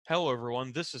Hello,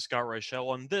 everyone. This is Scott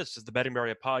Reichel, and this is the Betting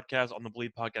Area podcast on the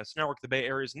Bleed Podcast Network, the Bay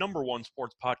Area's #1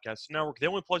 sports podcast network. The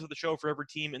only place with the show for every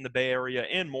team in the Bay Area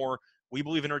and more. We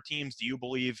believe in our teams. Do you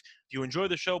believe? If you enjoy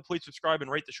the show, please subscribe and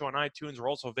rate the show on iTunes. We're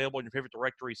also available in your favorite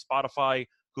directory: Spotify,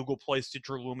 Google Play,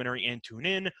 Stitcher, Luminary, and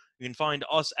TuneIn. You can find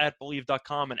us at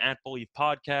Believe.com and at Believe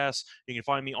Podcasts. You can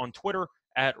find me on Twitter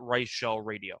at Reichel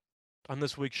Radio. On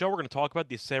this week's show, we're going to talk about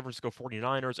the San Francisco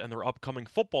 49ers and their upcoming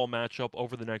football matchup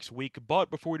over the next week. But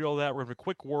before we do all that, we're going to have a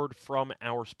quick word from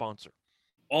our sponsor.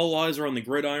 All eyes are on the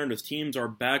gridiron as teams are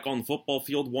back on the football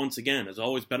field once again. As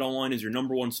always, BetOnline is your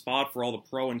 #1 spot for all the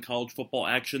pro and college football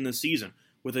action this season.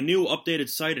 With a new updated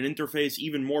site and interface,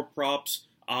 even more props,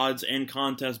 odds, and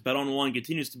contests, BetOnline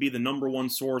continues to be the #1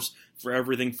 source for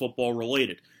everything football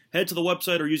related. Head to the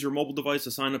website or use your mobile device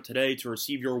to sign up today to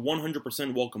receive your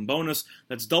 100% welcome bonus.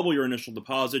 That's double your initial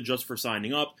deposit just for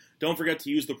signing up. Don't forget to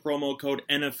use the promo code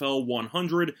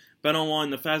NFL100. BetOnline,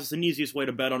 the fastest and easiest way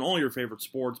to bet on all your favorite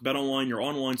sports. BetOnline, your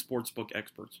online sportsbook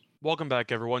experts. Welcome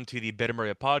back, everyone, to the Betting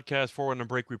Area podcast. Before a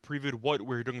break, we previewed what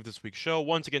we're doing with this week's show.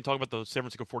 Once again, talking about the San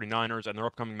Francisco 49ers and their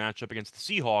upcoming matchup against the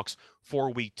Seahawks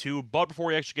for Week 2. But before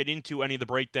we actually get into any of the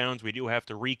breakdowns, we do have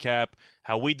to recap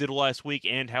how we did last week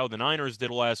and how the Niners did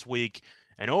last week.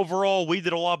 And overall, we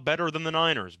did a lot better than the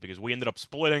Niners because we ended up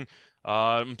splitting.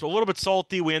 It's a little bit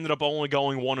salty. We ended up only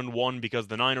going 1-1 because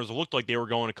the Niners looked like they were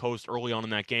going to coast early on in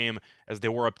that game as they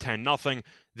were up 10-0,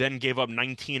 then gave up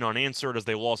 19 unanswered as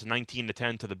they lost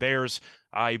 19-10 to the Bears.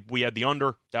 We had the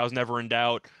under. That was never in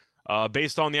doubt.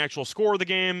 Based on the actual score of the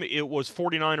game, it was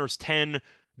 49ers 10,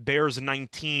 Bears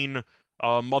 19,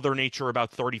 Mother Nature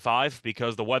about 35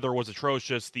 because the weather was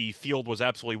atrocious. The field was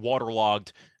absolutely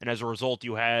waterlogged, and as a result,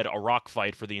 you had a rock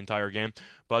fight for the entire game.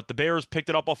 But the Bears picked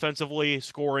it up offensively,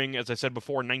 scoring, as I said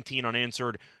before, 19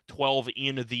 unanswered, 12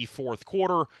 in the fourth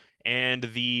quarter, and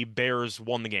the Bears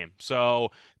won the game.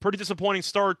 So, pretty disappointing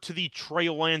start to the Trey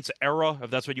Lance era, if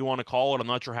that's what you want to call it. I'm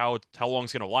not sure how long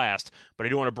it's going to last, but I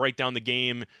do want to break down the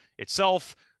game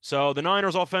itself. So the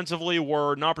Niners offensively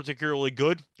were not particularly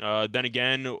good. Then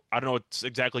again, I don't know what's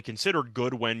exactly considered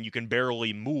good when you can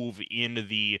barely move in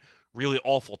the really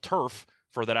awful turf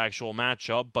for that actual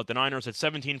matchup. But the Niners had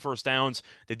 17 first downs.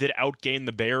 They did outgain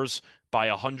the Bears by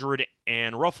 100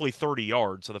 and roughly 30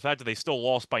 yards. So the fact that they still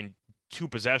lost by 2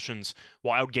 possessions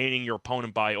while outgaining your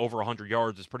opponent by over 100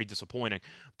 yards is pretty disappointing.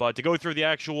 But to go through the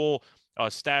actual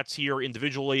stats here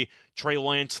individually, Trey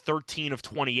Lance, 13 of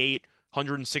 28.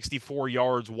 164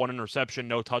 yards, 1 interception,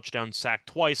 no touchdown, sacked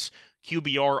twice,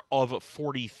 QBR of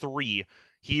 43.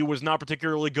 He was not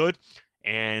particularly good,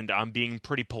 and I'm being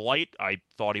pretty polite. I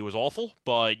thought he was awful,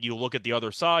 but you look at the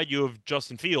other side, you have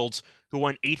Justin Fields, who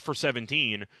went 8 for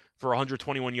 17 for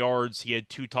 121 yards. He had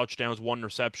 2 touchdowns, 1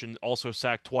 interception, also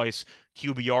sacked twice,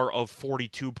 QBR of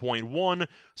 42.1.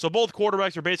 So both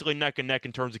quarterbacks are basically neck and neck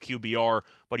in terms of QBR,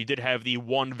 but he did have the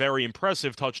one very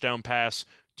impressive touchdown pass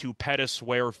to Pettis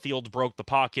where Fields broke the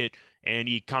pocket and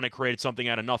he kind of created something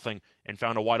out of nothing and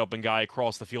found a wide open guy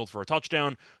across the field for a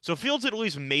touchdown. So Fields at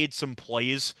least made some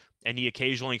plays and he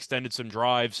occasionally extended some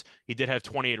drives. He did have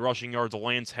 28 rushing yards.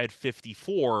 Lance had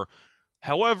 54.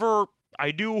 However,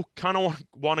 I do kind of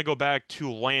want to go back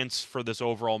to Lance for this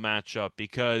overall matchup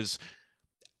because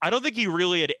I don't think he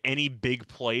really had any big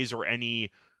plays or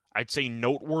any, I'd say,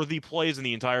 noteworthy plays in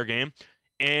the entire game.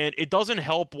 And it doesn't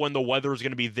help when the weather is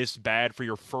going to be this bad for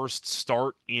your first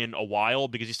start in a while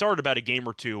because he started about a game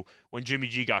or two when Jimmy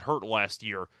G got hurt last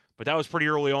year. But that was pretty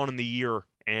early on in the year,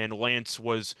 and Lance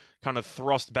was kind of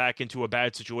thrust back into a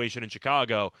bad situation in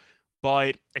Chicago.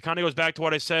 But it kind of goes back to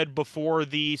what I said before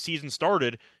the season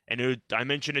started, and I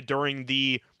mentioned it during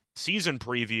the season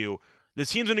preview. The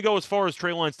team's going to go as far as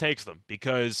Trey Lance takes them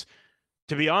because,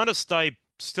 to be honest, I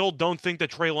still don't think that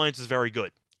Trey Lance is very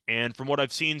good. And from what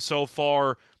I've seen so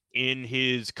far in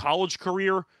his college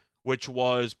career, which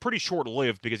was pretty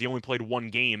short-lived because he only played 1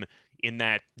 game in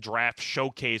that draft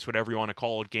showcase, whatever you want to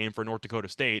call it, game for North Dakota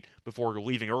State before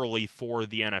leaving early for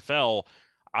the NFL,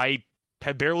 I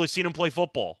had barely seen him play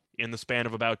football in the span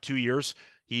of about 2 years.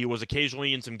 He was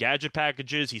occasionally in some gadget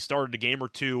packages. He started a game or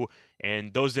two,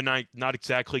 and those did not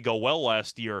exactly go well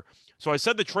last year. So I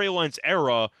said the Trey Lance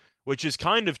era, which is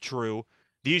kind of true.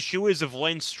 The issue is if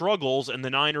Lance struggles and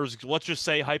the Niners, let's just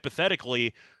say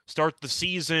hypothetically, start the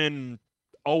season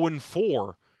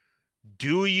 0-4,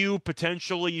 do you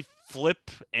potentially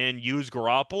flip and use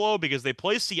Garoppolo? Because they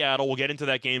play Seattle. We'll get into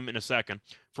that game in a second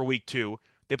for Week 2.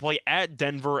 They play at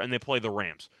Denver and they play the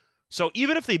Rams. So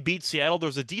even if they beat Seattle,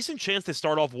 there's a decent chance they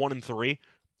start off 1-3.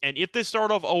 And if they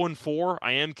start off 0-4,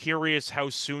 I am curious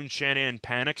how soon Shanahan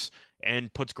panics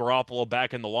and puts Garoppolo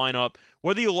back in the lineup.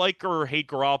 Whether you like or hate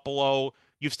Garoppolo,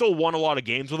 you've still won a lot of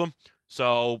games with him.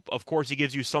 So, of course, he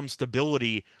gives you some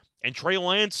stability. And Trey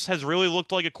Lance has really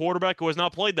looked like a quarterback who has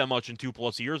not played that much in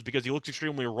 2+ years because he looks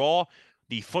extremely raw.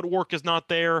 The footwork is not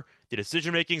there. The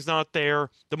decision making is not there.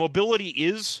 The mobility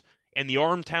is, and the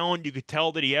arm talent, you could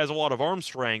tell that he has a lot of arm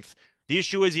strength. The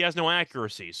issue is he has no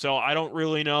accuracy. So I don't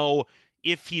really know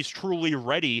if he's truly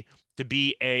ready to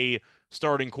be a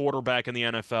starting quarterback in the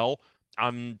NFL.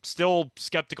 I'm still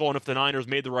skeptical on if the Niners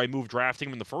made the right move drafting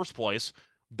him in the first place,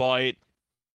 but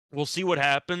we'll see what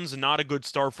happens. Not a good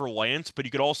start for Lance, but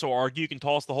you could also argue you can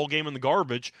toss the whole game in the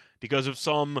garbage because of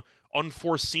some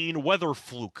unforeseen weather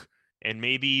fluke. And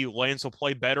maybe Lance will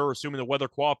play better, assuming the weather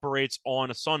cooperates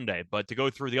on a Sunday. But to go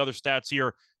through the other stats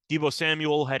here, Deebo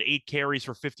Samuel had 8 carries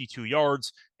for 52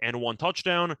 yards and 1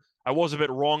 touchdown. I was a bit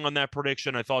wrong on that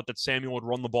prediction. I thought that Samuel would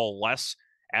run the ball less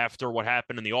after what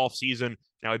happened in the offseason.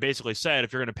 Now, he basically said,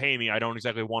 if you're going to pay me, I don't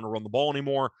exactly want to run the ball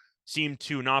anymore. Seemed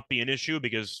to not be an issue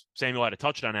because Samuel had a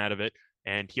touchdown out of it,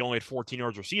 and he only had 14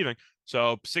 yards receiving.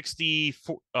 So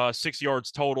 66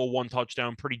 yards total, 1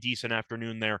 touchdown. Pretty decent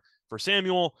afternoon there for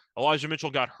Samuel. Elijah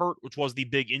Mitchell got hurt, which was the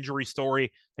big injury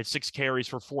story. Had 6 carries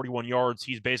for 41 yards.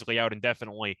 He's basically out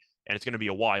indefinitely, and it's going to be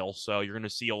a while. So you're going to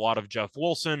see a lot of Jeff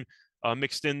Wilson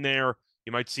mixed in there.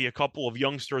 You might see a couple of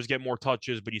youngsters get more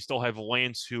touches, but you still have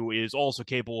Lance, who is also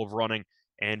capable of running,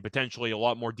 and potentially a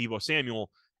lot more Deebo Samuel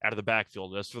out of the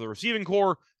backfield. As for the receiving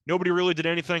core, nobody really did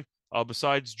anything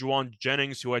besides Juwan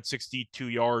Jennings, who had 62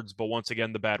 yards, but once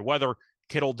again, the bad weather.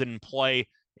 Kittle didn't play,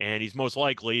 and he's most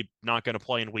likely not going to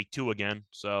play in week 2 again.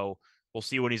 So we'll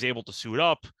see when he's able to suit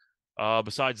up.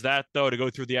 Besides that, though, to go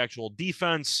through the actual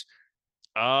defense,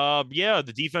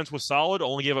 the defense was solid.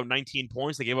 Only gave up 19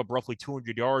 points. They gave up roughly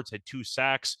 200 yards, had 2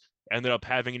 sacks, ended up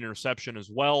having an interception as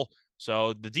well.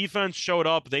 So the defense showed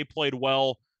up. They played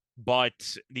well, but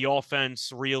the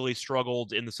offense really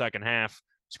struggled in the second half,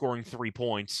 scoring 3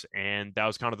 points, and that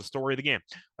was kind of the story of the game.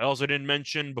 I also didn't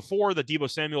mention before that Deebo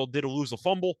Samuel did lose a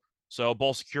fumble, so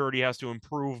ball security has to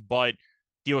improve, but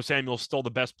Deebo Samuel is still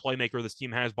the best playmaker this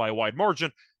team has by a wide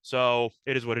margin, so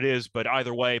it is what it is. But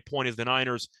either way, point is the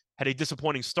Niners had a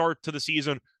disappointing start to the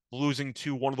season, losing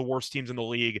to one of the worst teams in the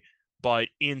league, but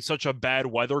in such a bad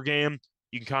weather game,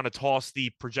 you can kind of toss the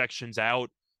projections out,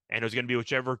 and it was going to be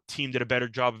whichever team did a better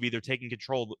job of either taking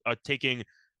control of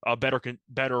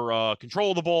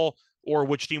the ball, or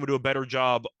which team would do a better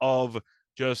job of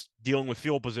just dealing with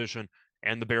field position,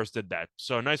 and the Bears did that.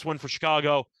 So nice win for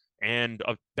Chicago and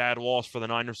a bad loss for the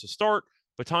Niners to start,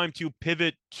 but time to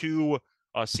pivot to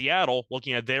Seattle,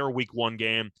 looking at their week 1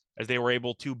 game, as they were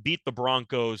able to beat the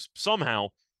Broncos somehow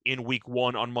in week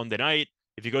 1 on Monday night.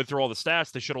 If you go through all the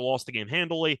stats, they should have lost the game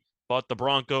handily, but the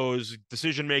Broncos'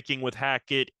 decision-making with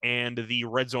Hackett and the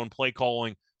red zone play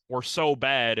calling were so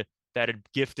bad that it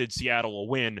gifted Seattle a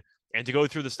win. And to go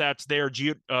through the stats there,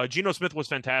 Geno Smith was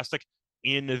fantastic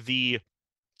in the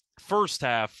first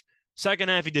half. Second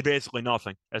half, he did basically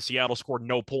nothing, as Seattle scored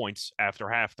no points after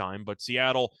halftime, but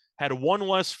Seattle had 1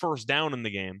 less first down in the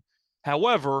game.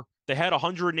 However, they had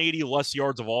 180 less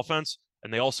yards of offense,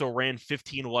 and they also ran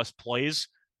 15 less plays.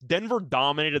 Denver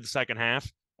dominated the second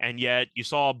half, and yet you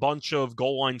saw a bunch of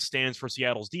goal line stands for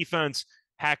Seattle's defense.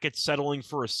 Hackett settling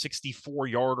for a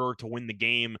 64-yarder to win the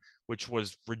game, which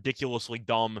was ridiculously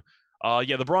dumb.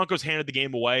 The Broncos handed the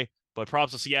game away, but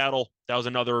props to Seattle. That was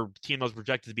another team that was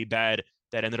projected to be bad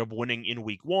that ended up winning in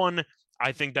week 1.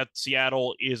 I think that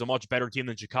Seattle is a much better team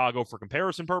than Chicago for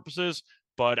comparison purposes,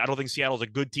 but I don't think Seattle's a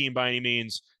good team by any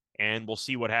means, and we'll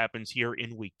see what happens here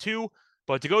in week 2.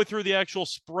 But to go through the actual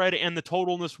spread and the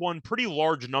total in this one, pretty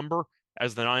large number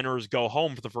as the Niners go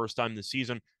home for the first time this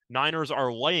season. Niners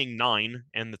are laying 9,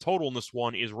 and the total in this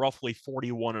one is roughly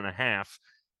 41.5.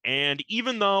 And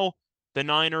even though the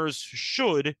Niners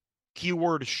should,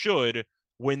 keyword should,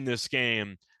 win this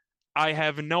game, I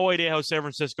have no idea how San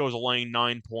Francisco is laying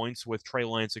 9 points with Trey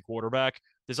Lance at quarterback.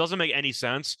 This doesn't make any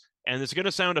sense, and it's going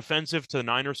to sound offensive to the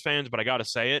Niners fans, but I got to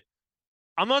say it.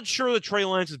 I'm not sure that Trey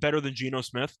Lance is better than Geno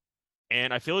Smith,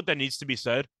 and I feel like that needs to be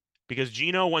said because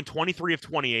Geno went 23 of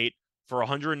 28 for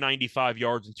 195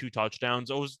 yards and 2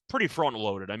 touchdowns. It was pretty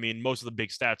front-loaded. I mean, most of the big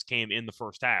stats came in the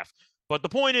first half. But the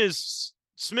point is,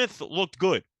 Smith looked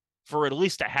good for at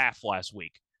least a half last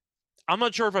week. I'm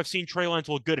not sure if I've seen Trey Lance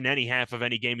look good in any half of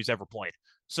any game he's ever played.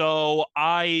 So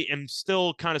I am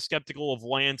still kind of skeptical of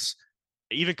Lance,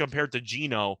 even compared to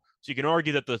Geno. So you can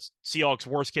argue that the Seahawks'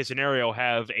 worst-case scenario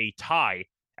have a tie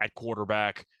at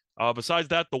quarterback. Besides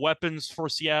that, the weapons for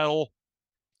Seattle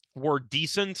were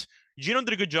decent. Geno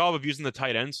did a good job of using the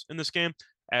tight ends in this game,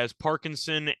 as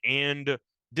Parkinson and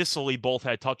Dissly both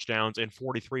had touchdowns and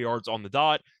 43 yards on the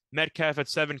dot. Metcalf had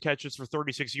 7 catches for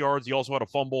 36 yards. He also had a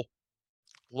fumble.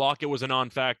 Lockett was a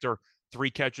non-factor. 3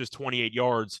 catches, 28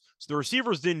 yards. So the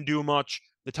receivers didn't do much.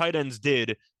 The tight ends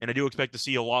did, and I do expect to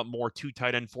see a lot more 2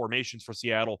 tight end formations for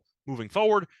Seattle moving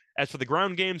forward. As for the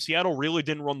ground game, Seattle really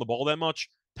didn't run the ball that much.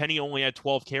 Penny only had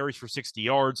 12 carries for 60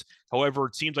 yards. However,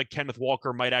 it seems like Kenneth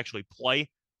Walker might actually play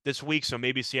this week, so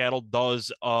maybe Seattle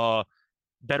does a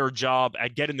better job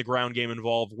at getting the ground game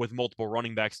involved with multiple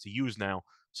running backs to use now.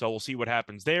 So we'll see what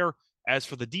happens there. As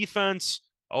for the defense,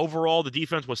 overall, the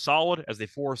defense was solid as they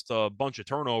forced a bunch of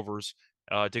turnovers.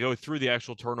 To go through the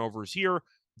actual turnovers here,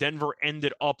 Denver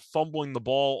ended up fumbling the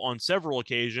ball on several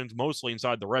occasions, mostly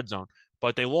inside the red zone.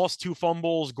 But they lost 2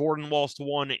 fumbles. Gordon lost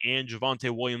 1, and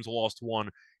Javonte Williams lost 1.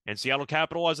 And Seattle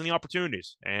capitalized on the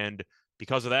opportunities. And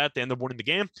because of that, they ended up winning the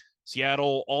game.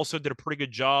 Seattle also did a pretty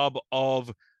good job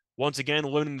of, once again,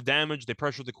 limiting the damage. They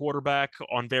pressured the quarterback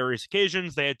on various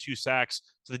occasions. They had 2 sacks.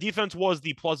 So the defense was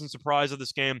the pleasant surprise of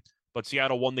this game. But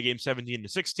Seattle won the game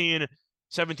 17-16.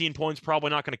 17 points probably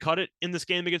not going to cut it in this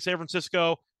game against San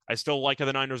Francisco. I still like how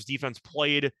the Niners defense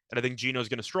played, and I think Geno's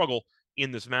going to struggle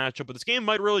in this matchup. But this game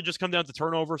might really just come down to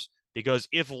turnovers, because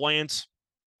if Lance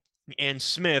and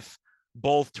Smith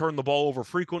both turn the ball over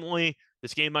frequently,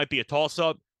 this game might be a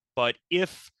toss-up. But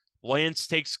if Lance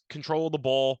takes control of the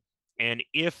ball, and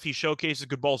if he showcases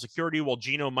good ball security while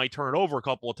Geno might turn it over a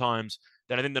couple of times,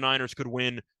 then I think the Niners could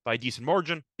win by a decent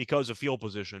margin because of field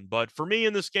position. But for me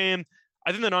in this game,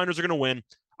 I think the Niners are going to win.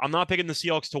 I'm not picking the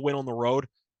Seahawks to win on the road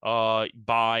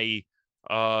by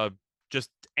just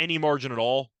any margin at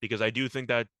all, because I do think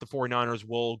that the 49ers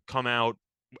will come out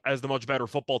as the much better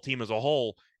football team as a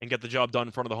whole and get the job done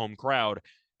in front of the home crowd.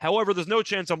 However, there's no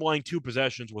chance I'm laying 2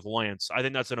 possessions with Lance. I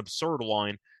think that's an absurd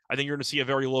line. I think you're going to see a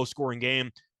very low-scoring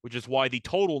game, which is why the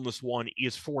total in this one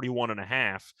is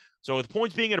 41.5. So with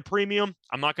points being at a premium,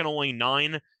 I'm not going to lay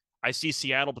 9. I see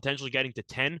Seattle potentially getting to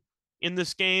 10 in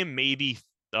this game. Maybe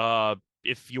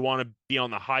if you want to be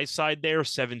on the high side there,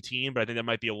 17, but I think that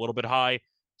might be a little bit high.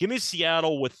 Give me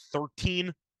Seattle with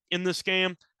 13 in this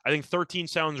game. I think 13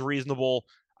 sounds reasonable.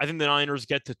 I think the Niners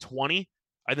get to 20.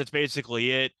 I think that's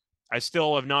basically it. I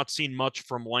still have not seen much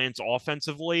from Lance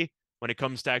offensively when it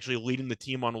comes to actually leading the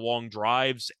team on long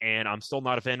drives, and I'm still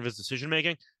not a fan of his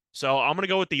decision-making. So I'm going to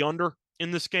go with the under in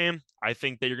this game. I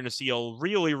think that you're going to see a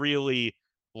really, really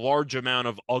large amount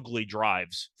of ugly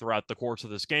drives throughout the course of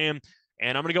this game.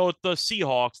 And I'm going to go with the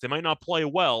Seahawks. They might not play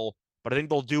well, but I think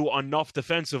they'll do enough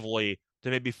defensively to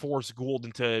maybe force Gould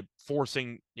into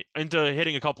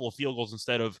hitting a couple of field goals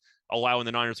instead of allowing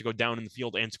the Niners to go down in the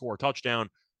field and score a touchdown.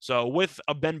 So with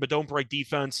a bend but don't break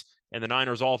defense and the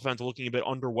Niners offense looking a bit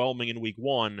underwhelming in week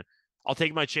 1, I'll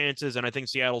take my chances, and I think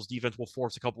Seattle's defense will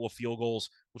force a couple of field goals,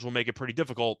 which will make it pretty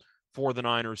difficult for the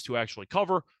Niners to actually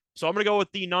cover. So I'm going to go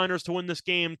with the Niners to win this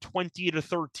game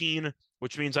 20-13,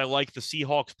 which means I like the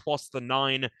Seahawks plus the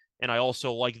 9, and I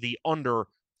also like the under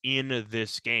in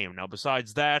this game. Now,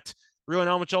 besides that, really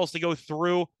not much else to go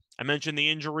through. I mentioned the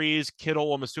injuries.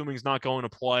 Kittle, I'm assuming, is not going to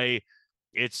play.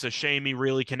 It's a shame he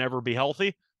really can never be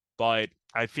healthy, but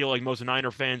I feel like most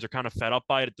Niner fans are kind of fed up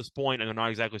by it at this point, and they're not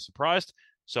exactly surprised.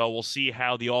 So we'll see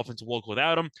how the offense will look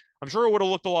without him. I'm sure it would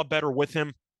have looked a lot better with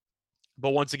him, but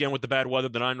once again, with the bad weather,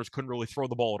 the Niners couldn't really throw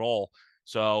the ball at all.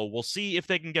 So we'll see if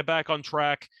they can get back on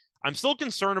track. I'm still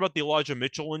concerned about the Elijah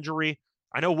Mitchell injury.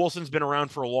 I know Wilson's been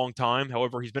around for a long time.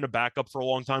 However, he's been a backup for a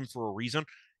long time for a reason.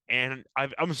 And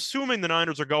I'm assuming the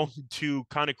Niners are going to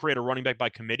kind of create a running back by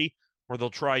committee, where they'll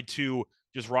try to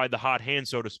just ride the hot hand,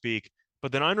 so to speak.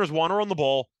 But the Niners want to run the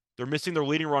ball. They're missing their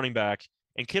leading running back.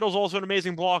 And Kittle's also an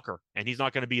amazing blocker, and he's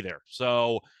not going to be there.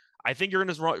 So I think you're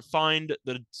going to find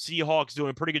the Seahawks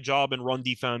doing a pretty good job in run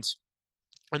defense,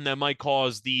 and that might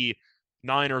cause the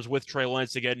Niners with Trey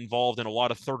Lance to get involved in a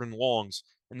lot of 3rd and longs,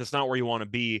 and that's not where you want to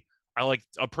be. I like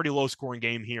a pretty low-scoring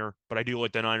game here, but I do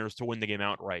like the Niners to win the game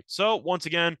outright. So once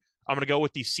again, I'm going to go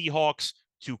with the Seahawks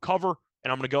to cover,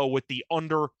 and I'm going to go with the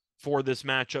under for this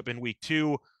matchup in week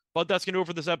 2. But that's going to do it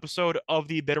for this episode of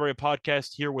the Bay Area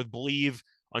Podcast here with Believe.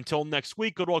 Until next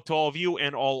week, good luck to all of you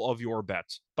and all of your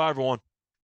bets. Bye, everyone.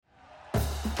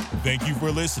 Thank you for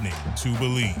listening to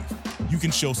Believe. You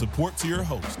can show support to your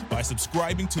host by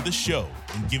subscribing to the show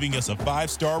and giving us a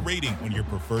 5-star rating on your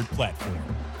preferred platform.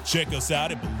 Check us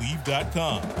out at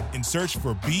Believe.com and search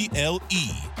for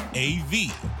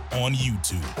BLEAV on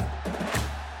YouTube.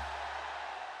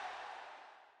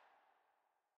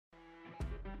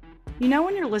 You know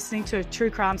when you're listening to a true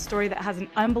crime story that has an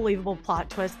unbelievable plot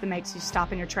twist that makes you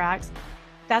stop in your tracks?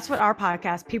 That's what our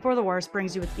podcast, People Are the Worst,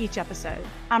 brings you with each episode.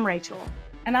 I'm Rachel.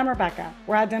 And I'm Rebecca.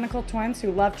 We're identical twins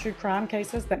who love true crime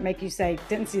cases that make you say,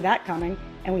 didn't see that coming,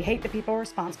 and we hate the people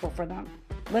responsible for them.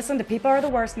 Listen to People Are the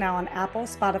Worst now on Apple,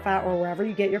 Spotify, or wherever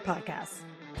you get your podcasts.